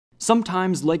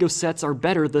Sometimes LEGO sets are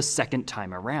better the second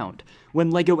time around. When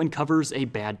LEGO uncovers a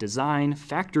bad design,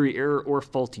 factory error, or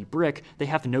faulty brick, they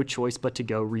have no choice but to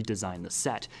go redesign the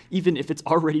set, even if it's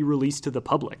already released to the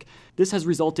public. This has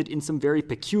resulted in some very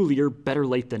peculiar better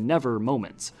late than never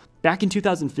moments. Back in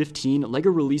 2015, LEGO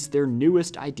released their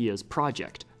newest ideas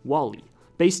project, WALL-E.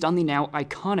 Based on the now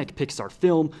iconic Pixar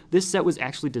film, this set was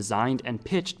actually designed and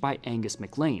pitched by Angus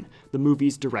MacLane, the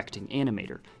movie's directing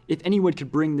animator. If anyone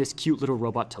could bring this cute little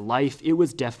robot to life, it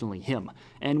was definitely him.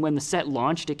 And when the set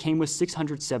launched, it came with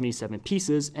 677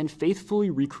 pieces and faithfully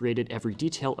recreated every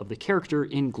detail of the character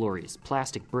in glorious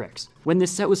plastic bricks. When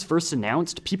this set was first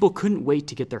announced, people couldn't wait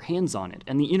to get their hands on it,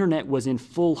 and the internet was in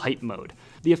full hype mode.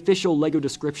 The official LEGO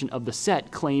description of the set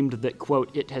claimed that,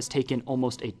 quote, "it has taken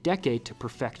almost a decade to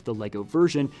perfect the LEGO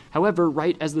version. However,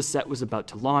 right as the set was about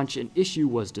to launch, an issue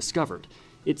was discovered.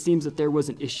 It seems that there was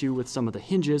an issue with some of the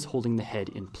hinges holding the head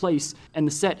in place, and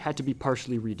the set had to be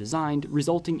partially redesigned,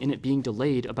 resulting in it being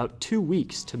delayed about 2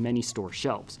 weeks to many store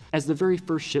shelves. As the very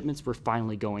first shipments were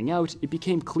finally going out, it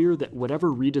became clear that whatever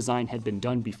redesign had been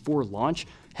done before launch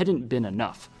hadn't been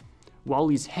enough.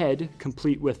 WALL-E's head,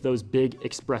 complete with those big,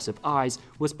 expressive eyes,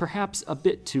 was perhaps a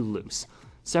bit too loose.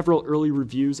 Several early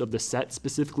reviews of the set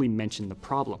specifically mentioned the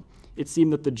problem. It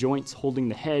seemed that the joints holding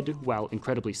the head, while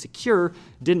incredibly secure,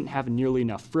 didn't have nearly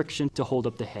enough friction to hold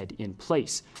up the head in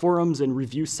place. Forums and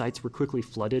review sites were quickly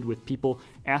flooded with people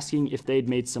asking if they'd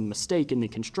made some mistake in the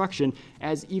construction,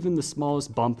 as even the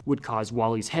smallest bump would cause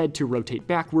WALL-E's head to rotate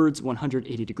backwards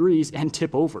 180 degrees and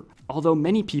tip over. Although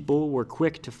many people were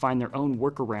quick to find their own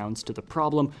workarounds to the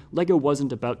problem, LEGO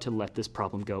wasn't about to let this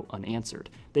problem go unanswered.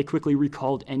 They quickly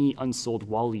recalled any unsold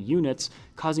WALL-E units,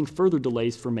 causing further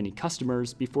delays for many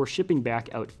customers before shipping back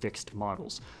out fixed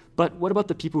models. But what about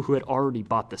the people who had already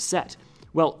bought the set?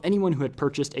 Well, anyone who had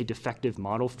purchased a defective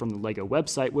model from the LEGO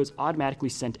website was automatically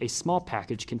sent a small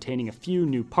package containing a few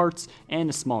new parts and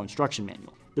a small instruction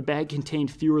manual. The bag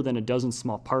contained fewer than a dozen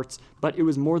small parts, but it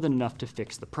was more than enough to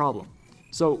fix the problem.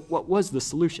 So what was the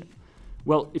solution?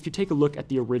 Well, if you take a look at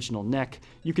the original neck,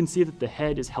 you can see that the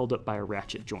head is held up by a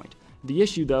ratchet joint. The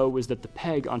issue, though, is that the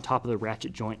peg on top of the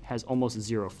ratchet joint has almost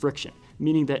zero friction,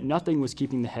 meaning that nothing was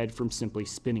keeping the head from simply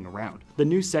spinning around. The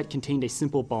new set contained a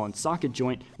simple ball and socket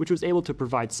joint, which was able to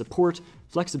provide support,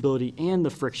 flexibility, and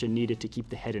the friction needed to keep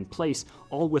the head in place,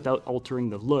 all without altering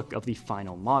the look of the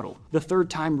final model. The third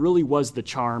time really was the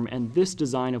charm, and this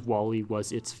design of WALL-E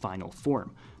was its final form.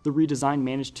 The redesign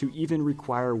managed to even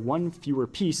require one fewer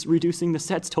piece, reducing the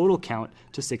set's total count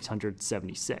to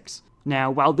 676.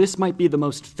 Now, while this might be the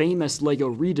most famous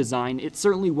LEGO redesign, it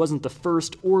certainly wasn't the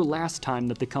first or last time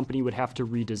that the company would have to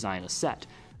redesign a set.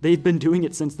 They've been doing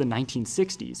it since the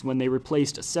 1960s, when they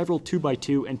replaced several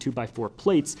 2x2 and 2x4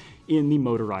 plates in the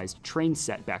motorized train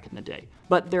set back in the day.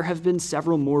 But there have been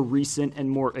several more recent and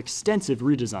more extensive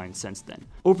redesigns since then.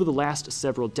 Over the last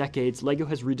several decades, LEGO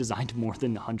has redesigned more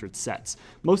than 100 sets.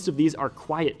 Most of these are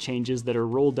quiet changes that are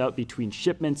rolled out between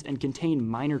shipments and contain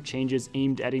minor changes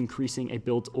aimed at increasing a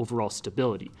build's overall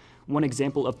stability. One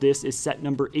example of this is set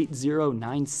number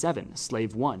 8097,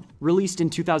 Slave 1. Released in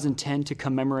 2010 to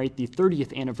commemorate the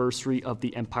 30th anniversary of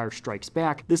The Empire Strikes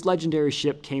Back, this legendary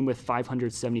ship came with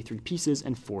 573 pieces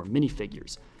and 4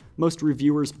 minifigures. Most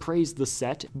reviewers praised the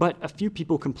set, but a few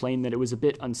people complained that it was a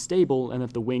bit unstable and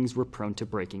that the wings were prone to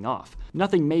breaking off.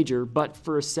 Nothing major, but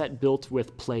for a set built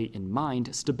with play in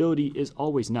mind, stability is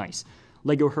always nice.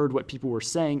 LEGO heard what people were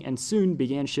saying and soon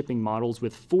began shipping models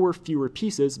with 4 fewer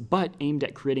pieces, but aimed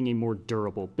at creating a more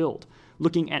durable build.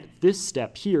 Looking at this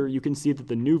step here, you can see that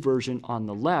the new version on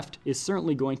the left is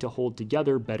certainly going to hold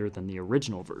together better than the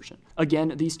original version.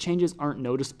 Again, these changes aren't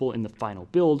noticeable in the final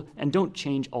build and don't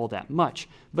change all that much,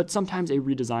 but sometimes a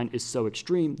redesign is so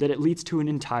extreme that it leads to an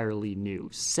entirely new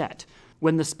set.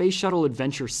 When the Space Shuttle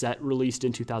Adventure set released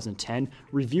in 2010,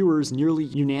 reviewers nearly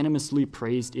unanimously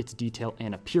praised its detail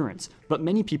and appearance, but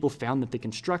many people found that the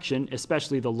construction,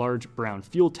 especially the large brown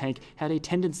fuel tank, had a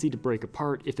tendency to break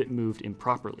apart if it moved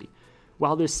improperly.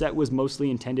 While this set was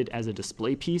mostly intended as a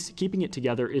display piece, keeping it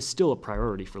together is still a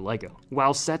priority for LEGO.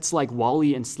 While sets like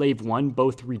WALL-E and Slave 1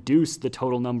 both reduced the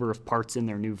total number of parts in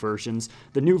their new versions,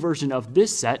 the new version of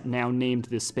this set, now named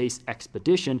the Space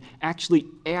Expedition, actually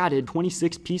added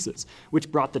 26 pieces,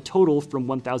 which brought the total from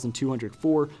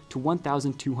 1,204 to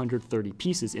 1,230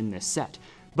 pieces in this set.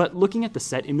 But looking at the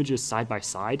set images side by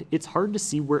side, it's hard to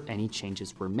see where any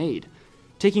changes were made.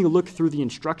 Taking a look through the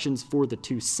instructions for the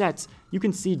two sets, you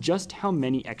can see just how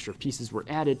many extra pieces were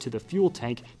added to the fuel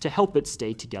tank to help it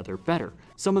stay together better.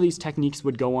 Some of these techniques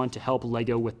would go on to help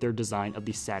LEGO with their design of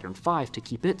the Saturn V to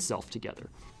keep itself together.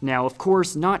 Now, of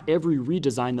course, not every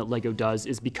redesign that LEGO does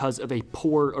is because of a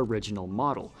poor original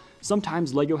model.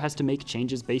 Sometimes LEGO has to make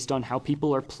changes based on how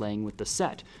people are playing with the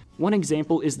set. One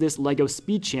example is this LEGO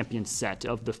Speed Champions set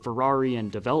of the Ferrari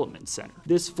and Development Center.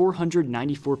 This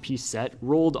 494-piece set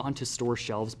rolled onto store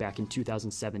shelves back in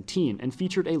 2017 and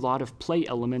featured a lot of play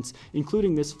elements,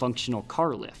 including this functional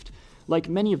car lift. Like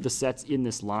many of the sets in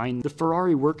this line, the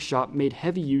Ferrari workshop made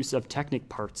heavy use of Technic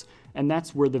parts, and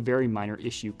that's where the very minor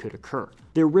issue could occur.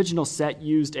 The original set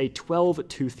used a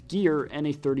 12-tooth gear and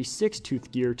a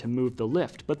 36-tooth gear to move the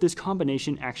lift, but this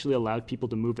combination actually allowed people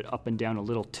to move it up and down a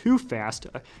little too fast,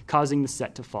 causing the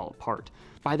set to fall apart.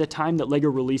 By the time that LEGO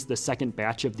released the second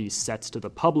batch of these sets to the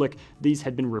public, these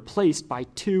had been replaced by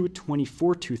two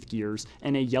 24-tooth gears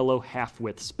and a yellow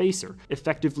half-width spacer,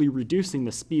 effectively reducing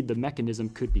the speed the mechanism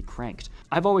could be cranked.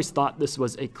 I've always thought this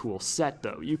was a cool set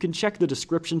though. You can check the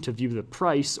description to view the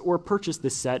price or purchase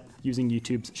this set using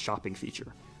YouTube's shopping feature.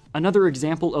 Another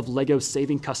example of LEGO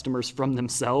saving customers from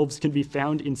themselves can be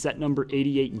found in set number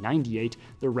 8898,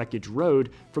 the Wreckage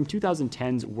Road, from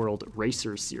 2010's World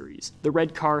Racers series. The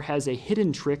red car has a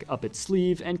hidden trick up its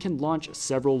sleeve and can launch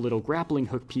several little grappling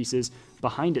hook pieces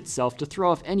behind itself to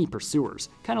throw off any pursuers,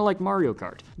 kind of like Mario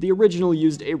Kart. The original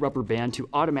used a rubber band to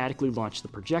automatically launch the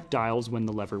projectiles when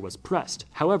the lever was pressed.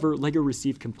 However, LEGO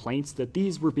received complaints that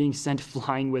these were being sent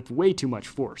flying with way too much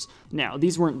force. Now,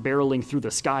 these weren't barreling through the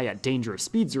sky at dangerous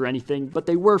speeds or anything, but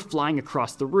they were flying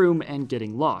across the room and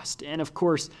getting lost. And of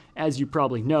course, as you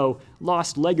probably know,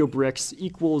 lost LEGO bricks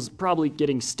equals probably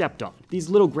getting stepped on. These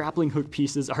little grappling hook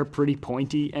pieces are pretty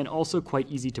pointy and also quite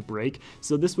easy to break,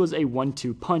 so this was a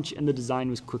 1-2 punch and the design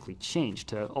was quickly changed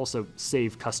to also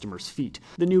save customers' feet.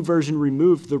 The new version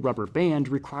removed the rubber band,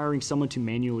 requiring someone to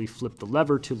manually flip the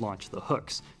lever to launch the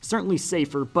hooks. Certainly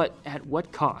safer, but at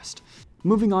what cost?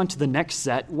 Moving on to the next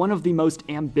set, one of the most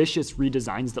ambitious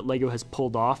redesigns that LEGO has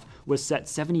pulled off was set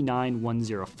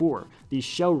 79104, the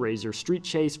Shellraiser Street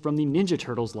Chase from the Ninja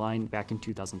Turtles line back in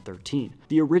 2013.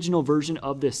 The original version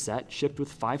of this set shipped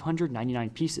with 599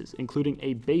 pieces, including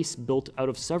a base built out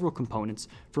of several components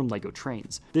from LEGO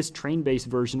Trains. This train-based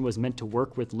version was meant to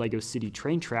work with LEGO City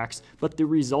train tracks, but the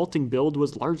resulting build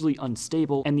was largely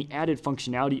unstable, and the added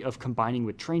functionality of combining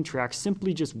with train tracks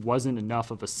simply just wasn't enough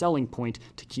of a selling point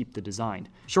to keep the design.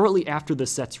 Shortly after the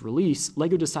set's release,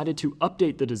 LEGO decided to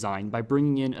update the design by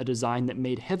bringing in a design that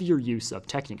made heavier use of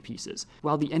Technic pieces.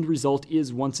 While the end result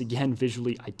is once again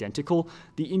visually identical,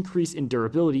 the increase in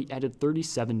durability added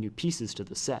 37 new pieces to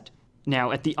the set.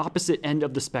 Now, at the opposite end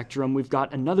of the spectrum, we've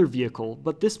got another vehicle,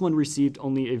 but this one received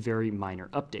only a very minor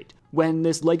update. When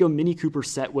this LEGO Mini Cooper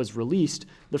set was released,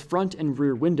 the front and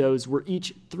rear windows were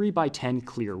each 3x10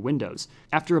 clear windows.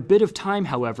 After a bit of time,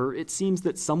 however, it seems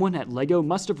that someone at LEGO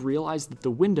must have realized that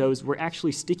the windows were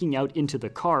actually sticking out into the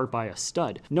car by a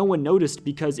stud. No one noticed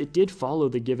because it did follow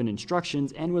the given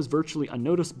instructions and was virtually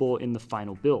unnoticeable in the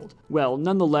final build. Well,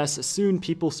 nonetheless, soon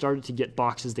people started to get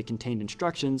boxes that contained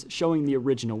instructions showing the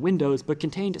original windows but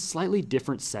contained a slightly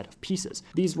different set of pieces.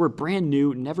 These were brand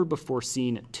new, never before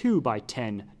seen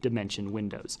 2x10 dimension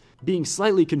windows. Being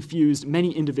slightly confused,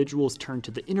 many individuals turned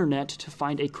to the internet to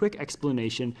find a quick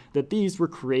explanation that these were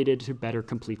created to better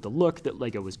complete the look that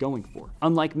LEGO was going for.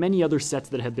 Unlike many other sets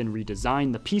that have been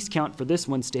redesigned, the piece count for this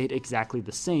one stayed exactly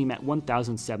the same at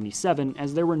 1077,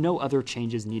 as there were no other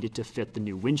changes needed to fit the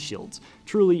new windshields.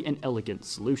 Truly an elegant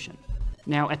solution.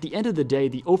 Now, at the end of the day,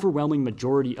 the overwhelming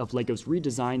majority of LEGO's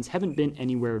redesigns haven't been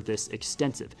anywhere this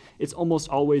extensive. It's almost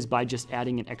always by just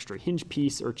adding an extra hinge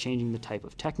piece or changing the type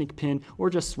of Technic pin or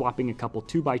just swapping a couple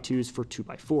 2x2s for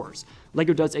 2x4s.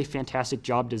 LEGO does a fantastic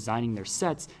job designing their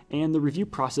sets, and the review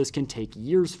process can take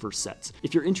years for sets.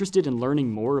 If you're interested in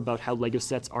learning more about how LEGO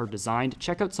sets are designed,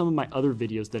 check out some of my other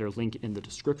videos that are linked in the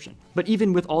description. But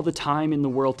even with all the time in the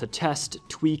world to test,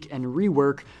 tweak, and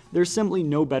rework, there's simply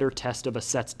no better test of a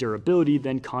set's durability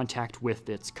than contact with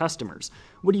its customers.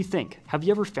 What do you think? Have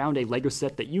you ever found a LEGO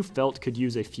set that you felt could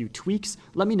use a few tweaks?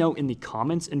 Let me know in the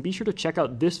comments, and be sure to check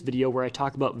out this video where I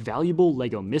talk about valuable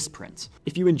LEGO misprints.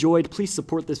 If you enjoyed, please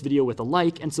support this video with a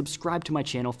like and subscribe to my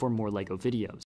channel for more LEGO videos.